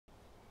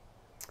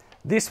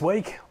This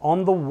week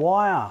on The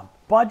Wire,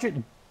 budget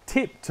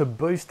tip to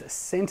boost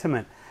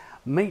sentiment.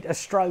 Meet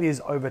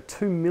Australia's over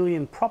 2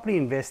 million property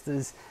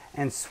investors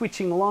and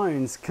switching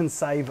loans can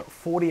save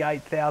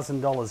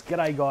 $48,000.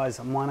 G'day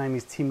guys, my name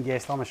is Tim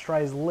Guest. I'm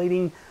Australia's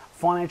leading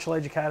financial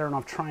educator and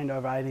I've trained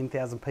over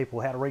 18,000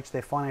 people how to reach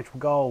their financial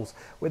goals,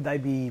 whether they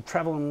be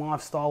travel and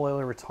lifestyle,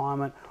 early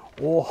retirement,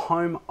 or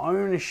home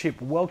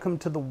ownership. Welcome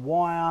to The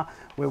Wire,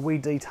 where we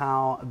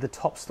detail the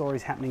top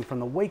stories happening from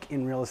the week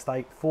in real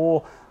estate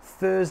for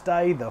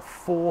Thursday, the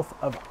 4th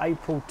of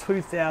April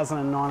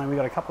 2009. And we've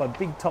got a couple of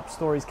big top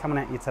stories coming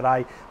at you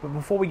today. But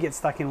before we get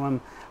stuck into them,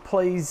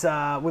 please,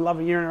 we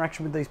love your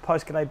interaction with these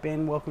posts. G'day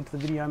Ben, welcome to the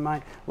video,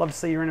 mate. Love to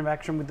see your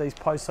interaction with these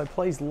posts. So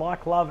please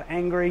like, love,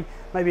 angry,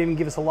 maybe even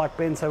give us a like,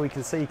 Ben, so we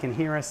can see you can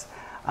hear us.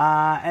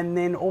 And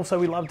then also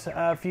we love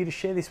for you to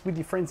share this with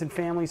your friends and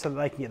family so that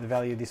they can get the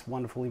value of this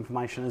wonderful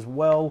information as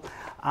well.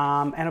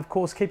 And of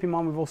course, keep in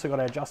mind we've also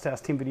got our Just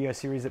Ask Tim video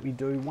series that we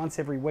do once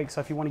every week.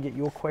 So if you want to get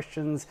your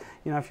questions,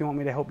 you know, if you want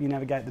me to help you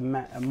navigate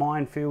the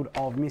minefield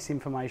of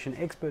misinformation,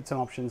 experts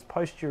and options,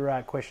 post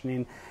your question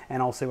in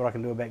and I'll see what I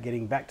can do about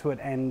getting back to it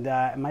and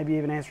maybe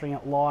even answering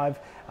it live.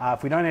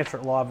 If we don't answer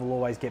it live, we'll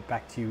always get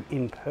back to you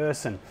in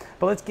person.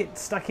 But let's get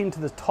stuck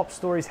into the top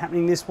stories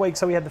happening this week.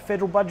 So we had the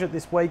federal budget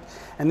this week,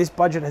 and this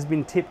budget has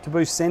been tipped to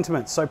boost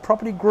sentiment. So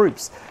property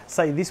groups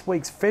say this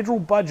week's federal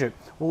budget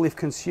will lift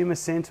consumer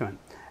sentiment.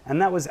 And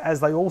that was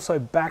as they also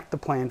backed the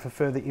plan for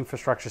further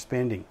infrastructure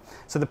spending.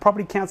 So the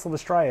Property Council of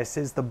Australia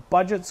says the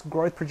budget's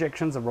growth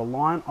projections are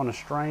reliant on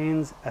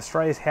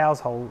Australia's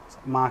household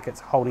markets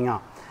holding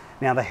up.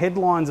 Now, the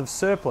headlines of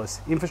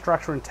surplus,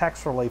 infrastructure and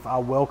tax relief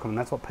are welcome.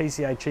 That's what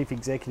PCA Chief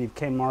Executive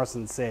Ken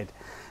Morrison said.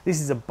 This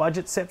is a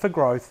budget set for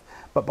growth,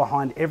 but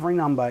behind every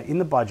number in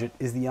the budget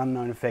is the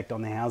unknown effect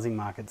on the housing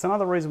market. It's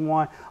another reason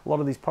why a lot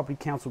of these property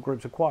council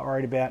groups are quite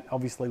worried about,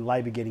 obviously,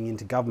 Labor getting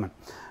into government.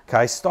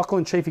 Okay,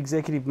 Stockland Chief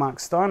Executive Mark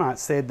Stonehart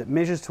said that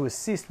measures to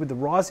assist with the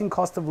rising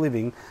cost of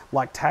living,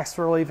 like tax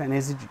relief and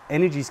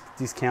energy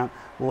discount,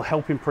 will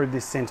help improve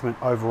this sentiment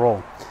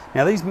overall.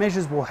 Now, these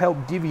measures will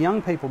help give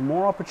young people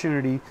more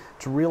opportunity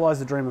to realise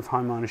the dream of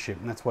home ownership,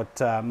 and that's what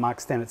Mark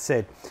Stannett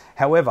said.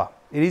 However,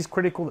 it is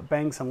critical that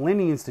banks and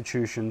lending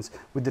institutions,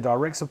 with the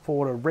direct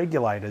support of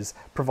regulators,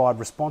 provide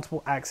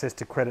responsible access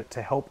to credit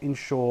to help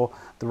ensure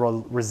the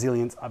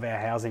resilience of our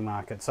housing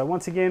market. So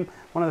once again,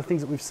 one of the things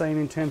that we've seen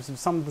in terms of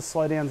some of the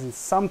slowdowns in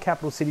some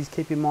capital cities,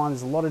 keep in mind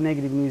there's a lot of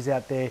negative news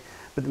out there,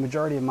 but the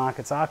majority of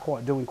markets are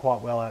doing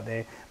quite well out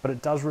there, but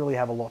it does really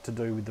have a lot to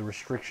do with the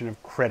restriction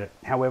of credit.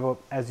 However,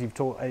 as you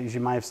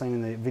may have seen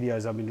in the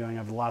videos I've been doing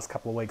over the last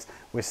couple of weeks,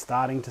 we're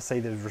starting to see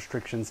those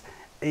restrictions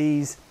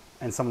ease,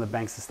 and some of the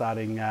banks are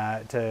starting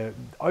to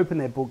open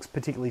their books,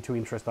 particularly to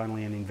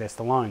interest-only and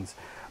investor loans.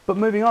 But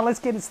moving on, let's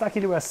get stuck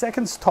into our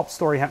second top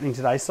story happening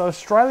today. So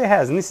Australia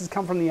has, and this has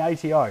come from the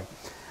ATO,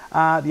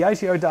 the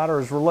ATO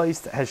data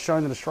has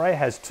shown that Australia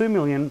has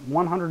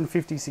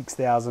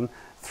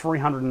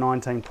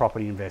 2,156,319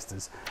 property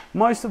investors,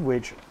 most of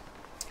which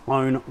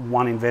own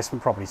one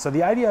investment property. So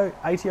the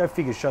ATO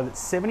figures show that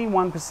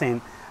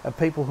 71% of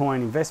people who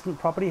own investment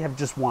property have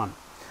just one,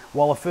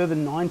 while a further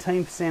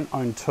 19%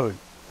 own two.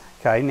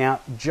 Okay, now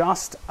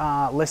just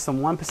less than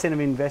 1% of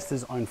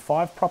investors own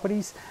 5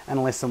 properties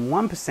and less than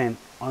 1%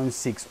 own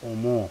 6 or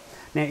more.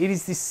 Now, it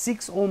is this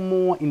 6 or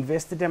more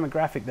investor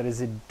demographic that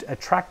has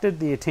attracted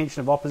the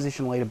attention of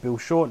opposition leader Bill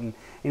Shorten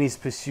in his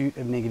pursuit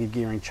of negative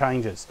gearing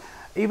changes.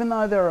 Even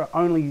though there are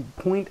only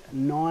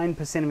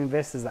 0.9% of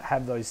investors that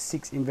have those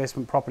 6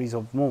 investment properties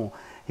or more,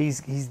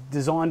 he's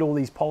designed all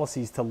these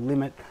policies to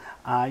limit,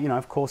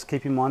 of course,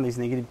 keep in mind these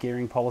negative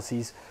gearing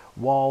policies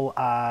while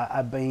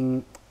are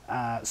being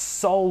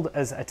sold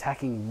as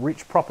attacking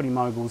rich property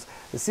moguls.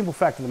 The simple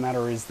fact of the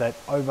matter is that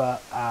over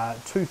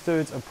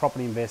 2/3 of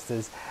property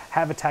investors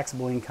have a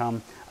taxable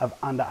income of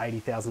under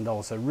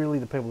 $80,000. So really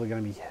the people that are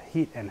going to be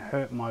hit and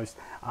hurt most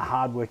are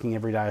hardworking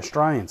everyday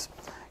Australians.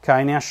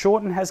 Okay, now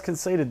Shorten has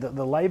conceded that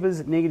the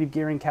Labor's negative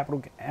gearing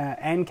capital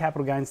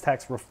gains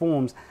tax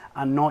reforms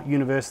are not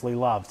universally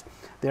loved.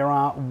 There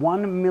are just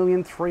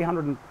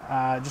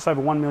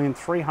over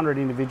 1,300,000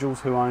 individuals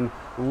who own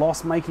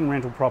loss-making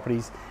rental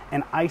properties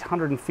and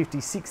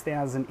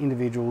 856,000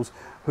 individuals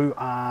who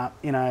are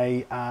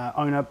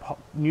own a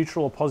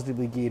neutral or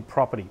positively geared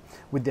property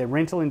with their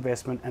rental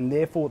investment, and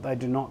therefore they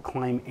do not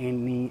claim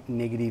any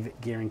negative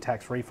gearing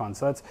tax refund.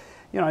 So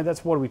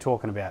that's what are we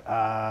talking about?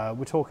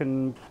 We're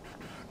talking,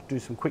 do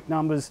some quick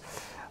numbers.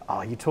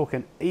 You're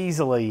talking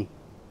easily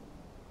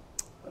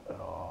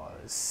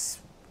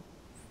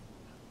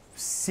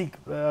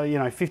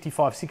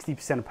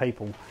 55-60% of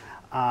people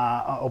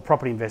or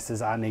property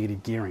investors are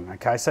negative gearing.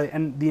 Okay, so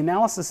and the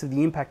analysis of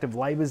the impact of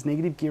Labor's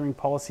negative gearing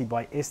policy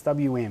by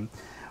SWM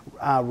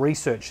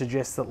research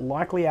suggests that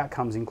likely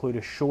outcomes include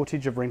a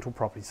shortage of rental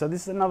property. So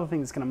this is another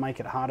thing that's going to make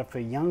it harder for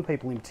young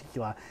people in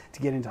particular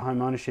to get into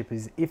home ownership,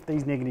 is if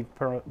these negative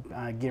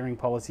gearing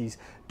policies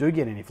do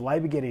get in, if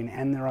Labor get in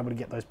and they're able to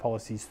get those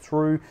policies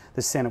through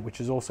the Senate,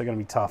 which is also going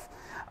to be tough,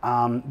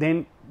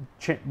 then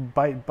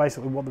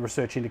basically what the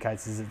research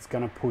indicates is it's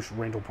going to push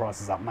rental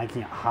prices up,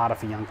 making it harder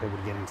for young people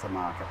to get into the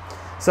market.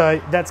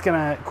 So that's going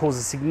to cause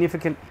a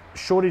significant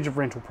shortage of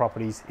rental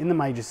properties in the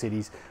major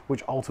cities,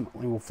 which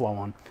ultimately will flow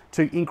on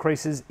to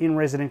increases in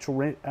residential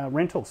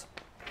rentals.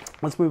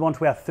 Let's move on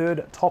to our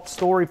third top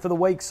story for the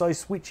week. So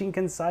switching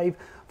can save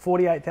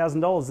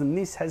 $48,000, and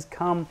this has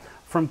come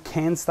from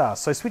CanStar.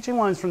 So switching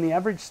loans from the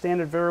average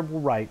standard variable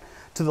rate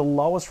to the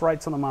lowest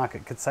rates on the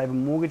market could save a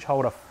mortgage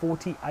holder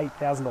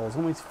 $48,000,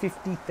 almost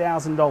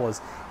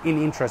 $50,000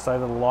 in interest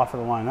over the life of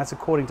the loan. That's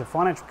according to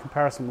financial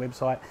comparison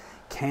website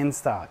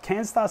CanStar.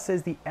 CanStar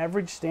says the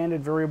average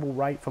standard variable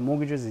rate for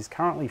mortgages is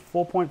currently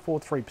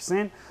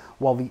 4.43%,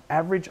 while the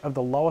average of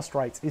the lowest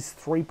rates is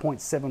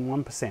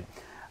 3.71%.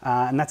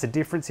 And that's a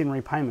difference in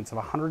repayments of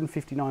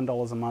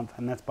 $159 a month,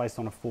 and that's based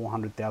on a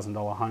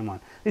 $400,000 home loan.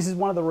 This is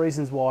one of the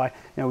reasons why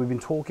we've been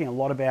talking a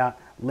lot about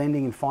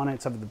lending and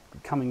finance over the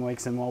coming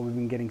weeks, and while we've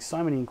been getting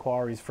so many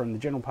inquiries from the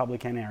general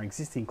public and our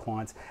existing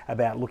clients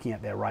about looking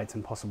at their rates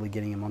and possibly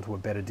getting them onto a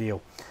better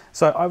deal.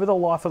 So over the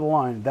life of the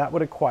loan, that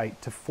would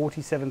equate to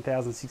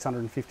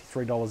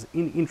 $47,653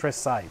 in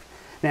interest saved.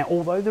 Now,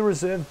 although the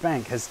Reserve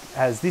Bank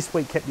has this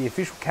week kept the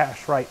official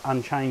cash rate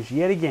unchanged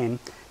yet again,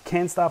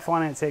 CanStar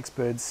finance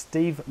expert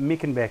Steve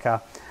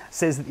Mickenbecker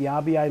says that the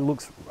RBA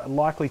looks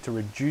likely to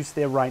reduce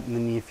their rate in the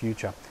near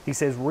future. He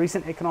says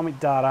recent economic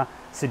data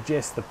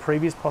suggests the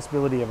previous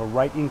possibility of a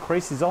rate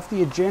increase is off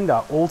the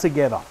agenda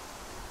altogether.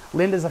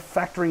 Lenders are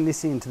factoring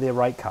this into their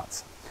rate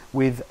cuts,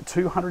 with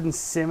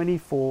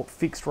 274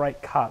 fixed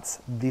rate cuts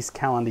this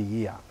calendar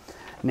year.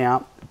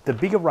 Now, the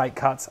bigger rate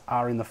cuts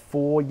are in the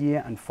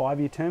 4-year and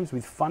 5-year terms,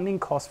 with funding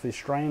costs for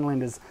Australian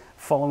lenders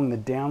following the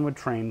downward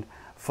trend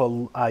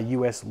for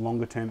US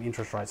longer term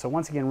interest rates. So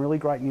once again, really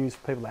great news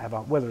for people that have,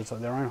 whether it's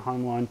their own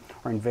home loan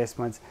or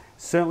investments.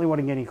 Certainly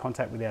want to get in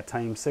contact with our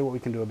team, see what we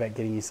can do about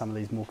getting you some of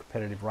these more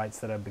competitive rates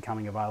that are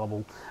becoming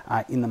available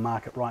in the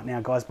market right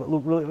now, guys. But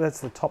look, really, that's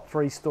the top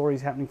 3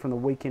 stories happening from the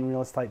weekend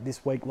real estate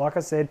this week. Like I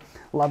said,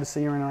 love to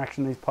see your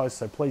interaction in these posts,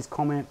 so please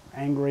comment,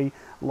 angry,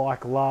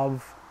 like,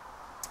 love,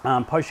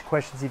 post your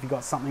questions if you've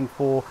got something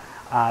for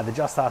the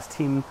Just Ask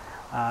Tim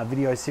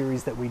video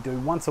series that we do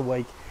once a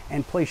week.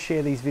 And please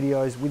share these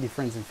videos with your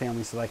friends and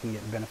family so they can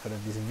get the benefit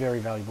of this very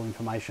valuable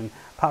information.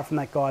 Apart from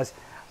that, guys,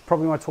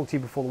 probably want to talk to you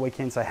before the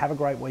weekend, so have a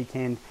great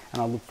weekend,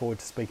 and I look forward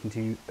to speaking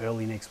to you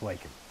early next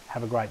week.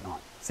 Have a great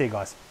night. See you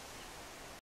guys.